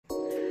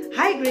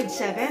Hi grade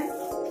 7!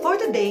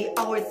 For today,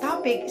 our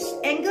topic is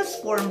angles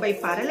formed by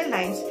parallel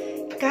lines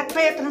cut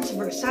by a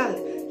transversal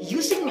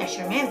using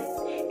measurement.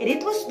 And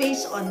it was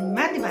based on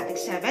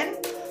Mathematics 7,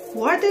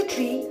 Quarter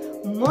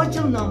 3,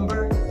 Module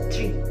number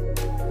 3.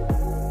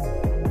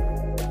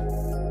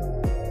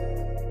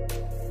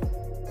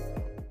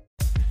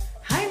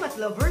 Hi math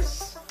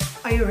lovers!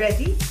 Are you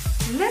ready?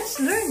 Let's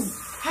learn!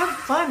 Have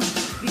fun!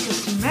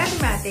 Because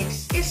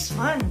mathematics is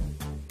fun!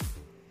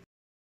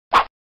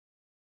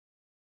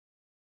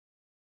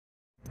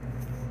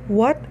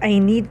 What I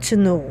need to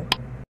know.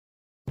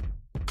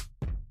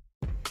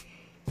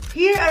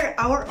 Here are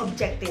our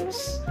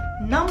objectives.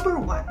 Number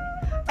 1.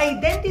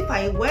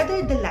 Identify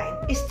whether the line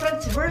is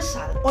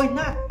transversal or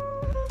not.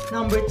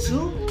 Number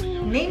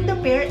 2. Name the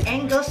pair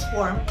angles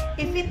formed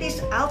if it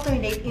is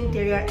alternate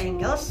interior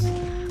angles,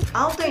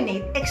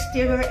 alternate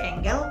exterior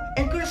angle,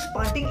 and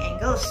corresponding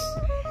angles,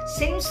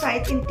 same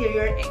side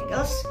interior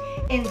angles,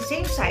 and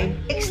same side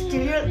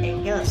exterior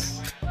angles.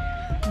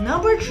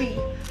 Number 3.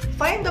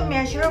 Find the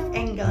measure of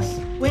angles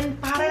when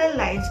parallel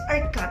lines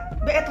are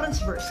cut by a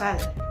transversal.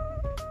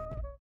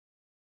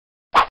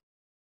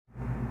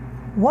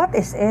 What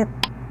is it?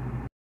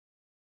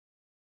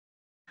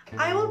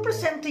 I will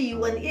present to you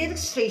an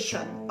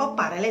illustration of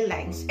parallel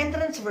lines and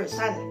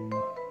transversal.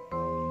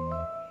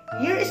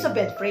 Here is a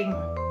bed frame.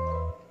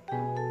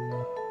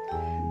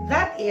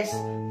 That is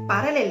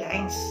parallel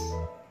lines.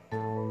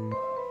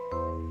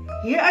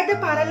 Here are the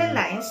parallel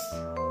lines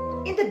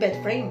in the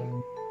bed frame.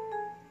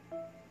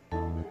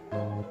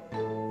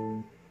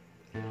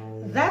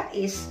 That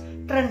is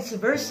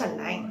transversal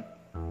line.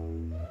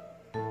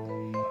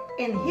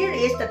 And here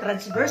is the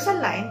transversal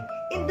line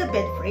in the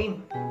bed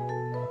frame.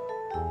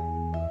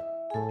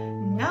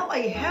 Now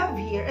I have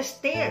here a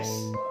stairs.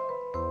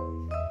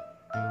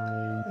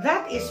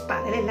 That is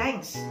parallel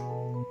lines.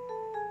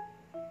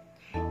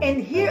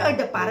 And here are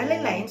the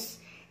parallel lines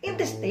in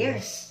the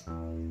stairs.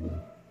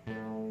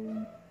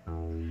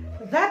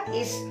 That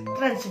is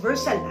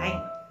transversal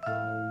line.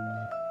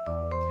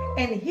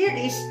 And here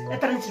is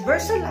the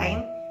transversal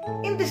line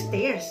in the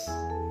stairs.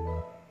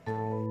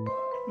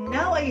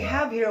 Now I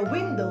have here a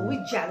window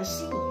with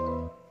jalousie.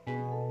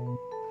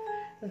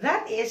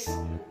 That is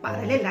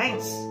parallel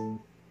lines.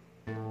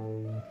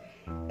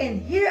 And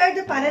here are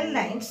the parallel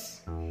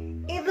lines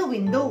in the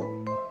window.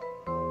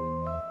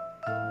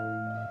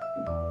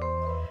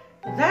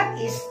 That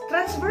is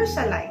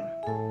transversal line.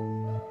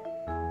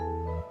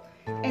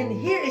 And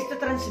here is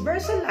the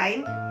transversal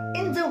line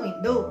in the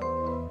window.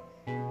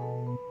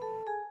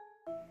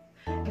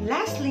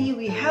 Lastly,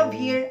 we have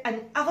here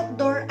an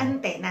outdoor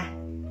antenna.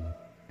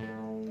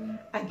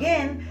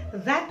 Again,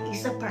 that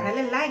is a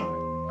parallel line.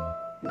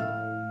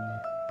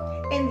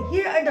 And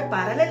here are the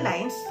parallel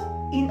lines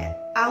in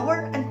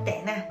our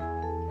antenna.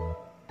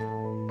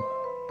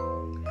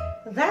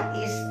 That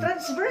is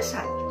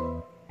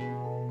transversal.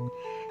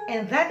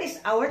 And that is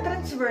our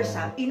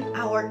transversal in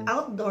our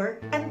outdoor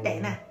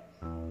antenna.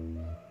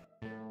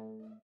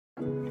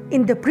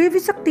 In the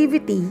previous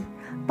activity,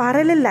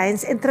 parallel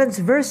lines and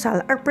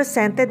transversal are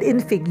presented in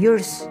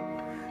figures.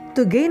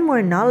 To gain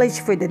more knowledge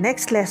for the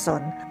next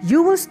lesson,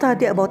 you will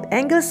study about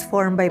angles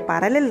formed by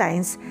parallel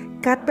lines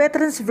cut by a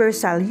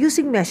transversal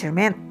using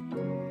measurement.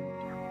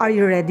 Are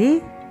you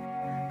ready?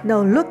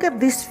 Now look at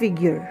this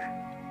figure.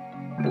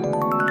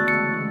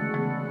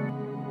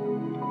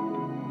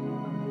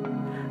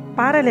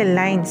 Parallel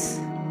lines.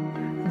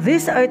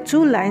 These are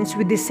two lines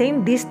with the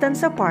same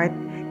distance apart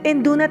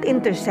and do not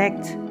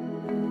intersect.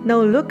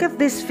 Now look at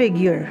this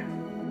figure.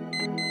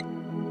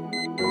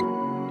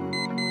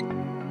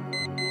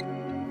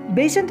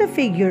 Based on the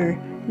figure,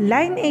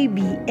 line AB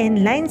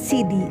and line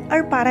CD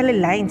are parallel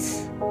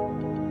lines.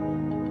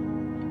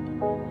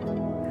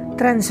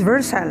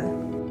 Transversal,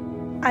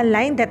 a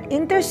line that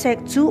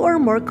intersects two or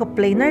more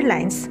coplanar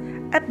lines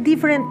at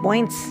different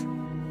points.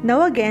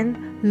 Now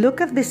again,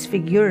 look at this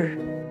figure.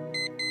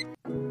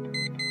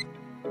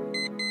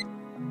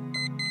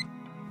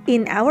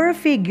 In our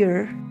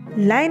figure,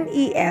 line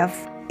EF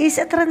is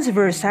a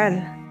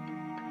transversal.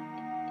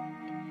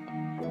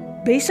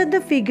 Based on the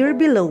figure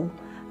below,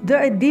 there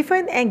are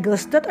different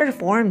angles that are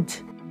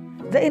formed.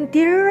 The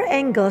interior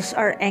angles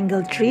are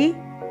angle 3,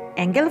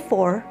 angle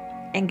 4,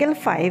 angle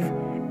 5,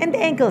 and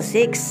angle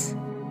 6.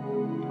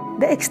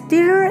 The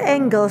exterior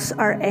angles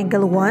are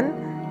angle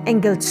 1,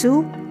 angle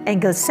 2,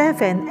 angle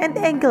 7, and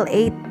angle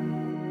 8.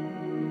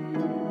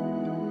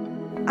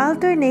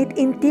 Alternate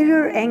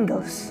interior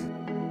angles.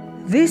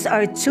 These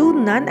are two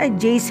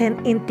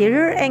non-adjacent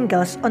interior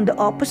angles on the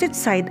opposite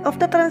side of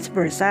the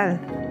transversal.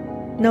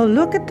 Now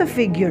look at the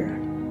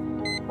figure.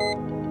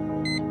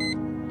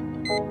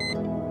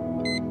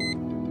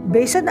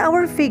 Based on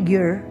our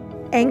figure,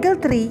 angle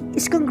 3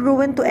 is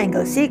congruent to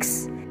angle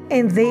 6,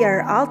 and they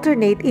are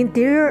alternate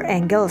interior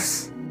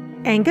angles.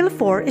 Angle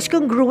 4 is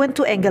congruent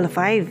to angle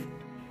 5,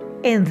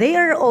 and they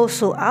are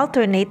also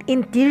alternate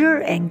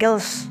interior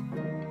angles.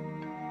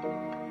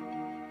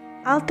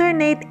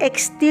 Alternate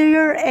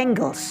exterior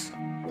angles.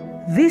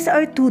 These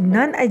are two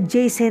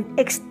non-adjacent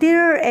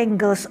exterior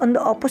angles on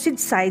the opposite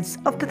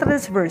sides of the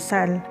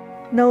transversal.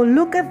 Now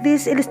look at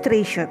this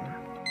illustration.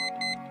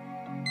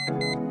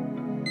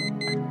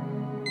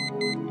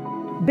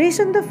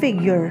 Based on the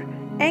figure,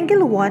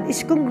 angle 1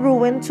 is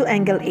congruent to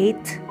angle 8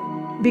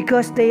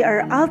 because they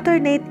are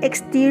alternate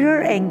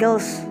exterior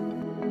angles.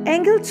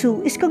 Angle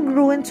 2 is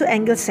congruent to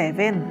angle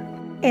 7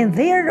 and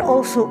they are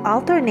also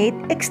alternate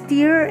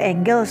exterior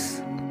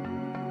angles.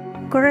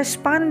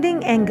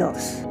 Corresponding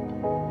angles.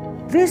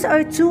 These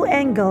are two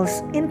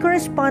angles in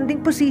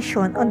corresponding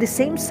position on the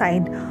same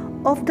side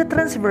of the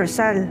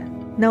transversal.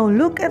 Now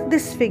look at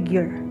this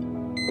figure.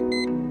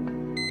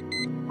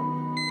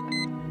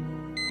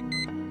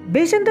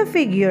 Based on the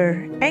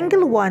figure,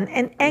 angle 1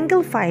 and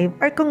angle 5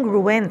 are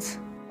congruent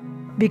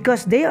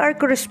because they are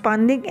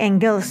corresponding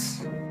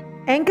angles.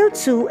 Angle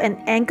 2 and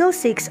angle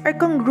 6 are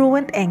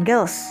congruent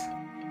angles.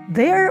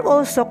 They are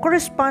also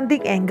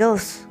corresponding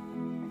angles.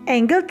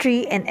 Angle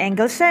 3 and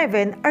angle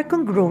 7 are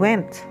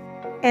congruent,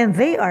 and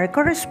they are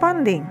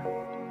corresponding.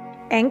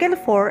 Angle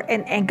 4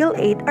 and angle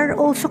 8 are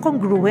also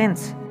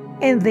congruent,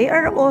 and they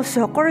are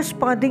also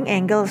corresponding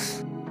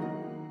angles.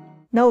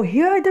 Now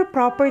here are the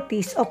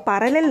properties of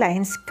parallel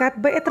lines cut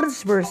by a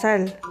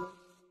transversal.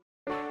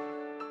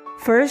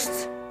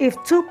 First, if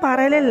two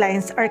parallel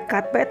lines are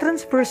cut by a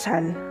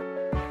transversal,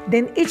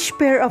 then each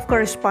pair of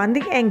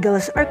corresponding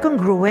angles are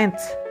congruent.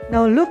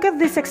 Now look at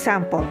this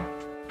example.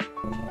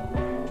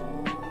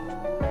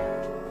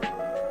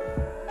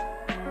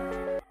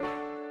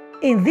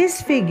 In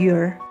this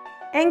figure,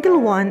 angle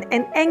 1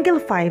 and angle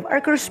 5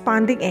 are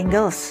corresponding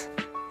angles.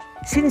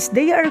 Since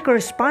they are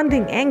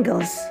corresponding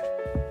angles,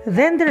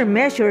 then their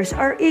measures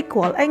are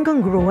equal and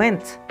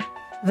congruent.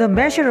 The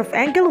measure of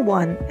angle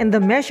 1 and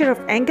the measure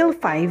of angle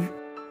 5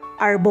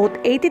 are both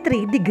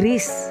 83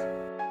 degrees.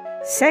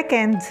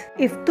 Second,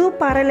 if two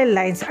parallel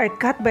lines are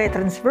cut by a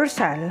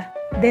transversal,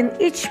 then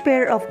each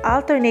pair of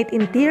alternate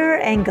interior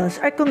angles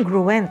are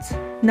congruent.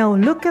 Now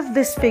look at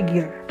this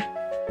figure.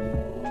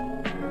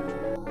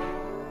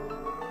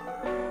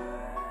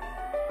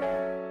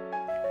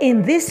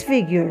 In this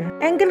figure,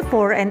 angle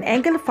 4 and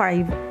angle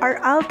 5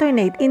 are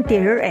alternate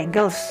interior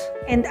angles,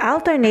 and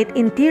alternate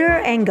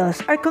interior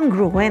angles are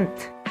congruent.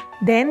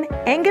 Then,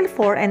 angle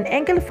 4 and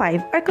angle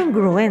 5 are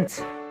congruent.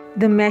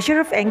 The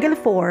measure of angle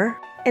 4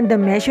 and the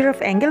measure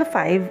of angle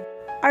 5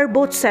 are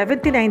both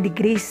 79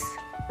 degrees.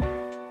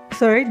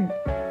 Third,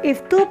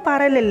 if two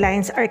parallel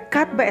lines are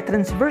cut by a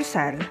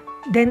transversal,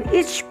 then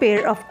each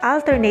pair of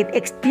alternate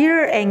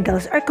exterior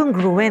angles are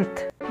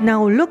congruent.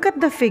 Now look at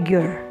the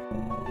figure.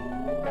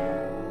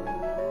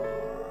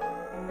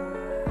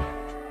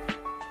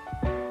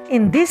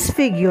 In this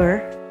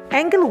figure,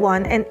 angle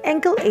 1 and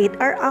angle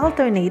 8 are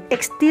alternate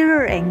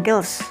exterior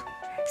angles.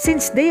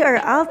 Since they are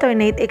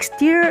alternate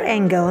exterior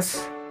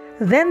angles,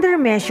 then their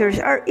measures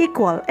are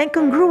equal and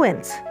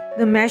congruent.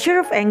 The measure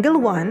of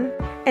angle 1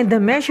 and the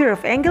measure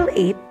of angle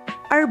 8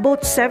 are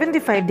both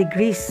 75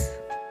 degrees.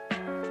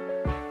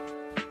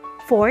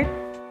 Fourth,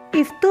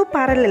 if two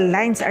parallel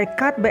lines are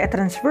cut by a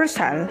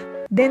transversal,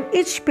 then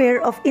each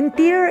pair of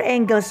interior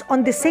angles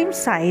on the same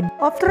side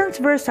of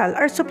transversal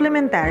are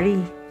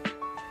supplementary.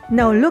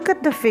 Now look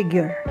at the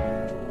figure.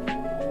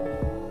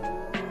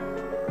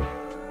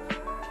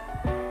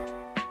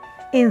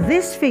 In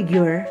this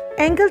figure,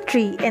 angle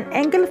 3 and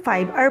angle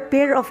 5 are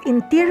pair of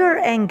interior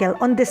angle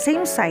on the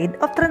same side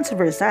of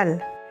transversal.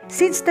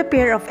 Since the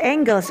pair of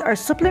angles are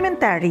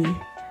supplementary,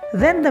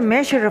 then the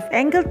measure of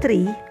angle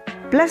 3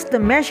 plus the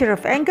measure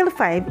of angle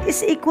 5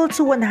 is equal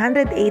to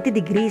 180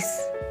 degrees.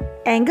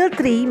 Angle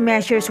 3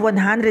 measures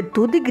 102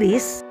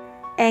 degrees,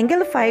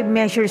 angle 5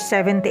 measures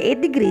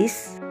 78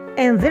 degrees,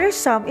 and their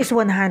sum is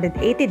 180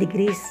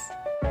 degrees.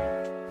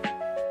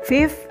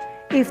 Fifth,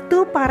 if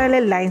two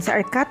parallel lines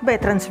are cut by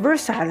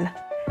transversal,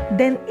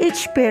 then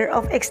each pair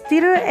of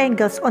exterior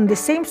angles on the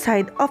same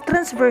side of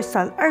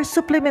transversal are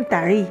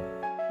supplementary.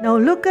 Now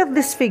look at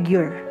this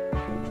figure.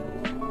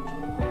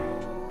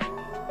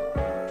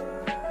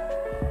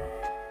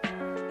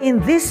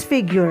 In this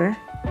figure,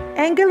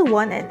 angle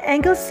 1 and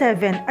angle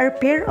 7 are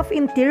pair of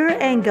interior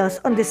angles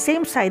on the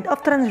same side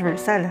of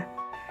transversal.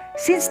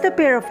 Since the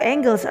pair of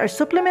angles are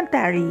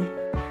supplementary,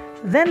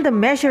 then the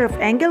measure of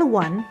angle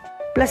 1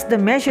 plus the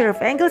measure of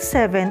angle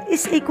 7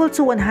 is equal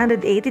to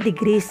 180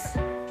 degrees.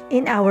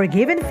 In our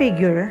given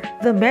figure,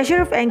 the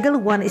measure of angle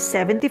 1 is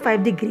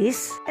 75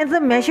 degrees and the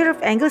measure of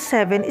angle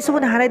 7 is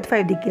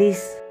 105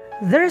 degrees.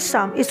 Their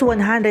sum is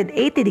 180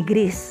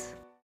 degrees.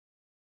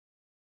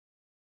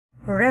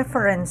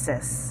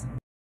 References.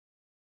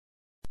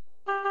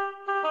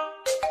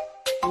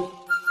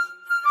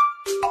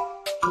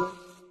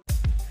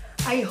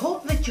 I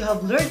hope that you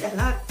have learned a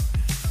lot.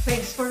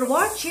 Thanks for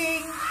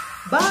watching.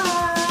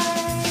 Bye!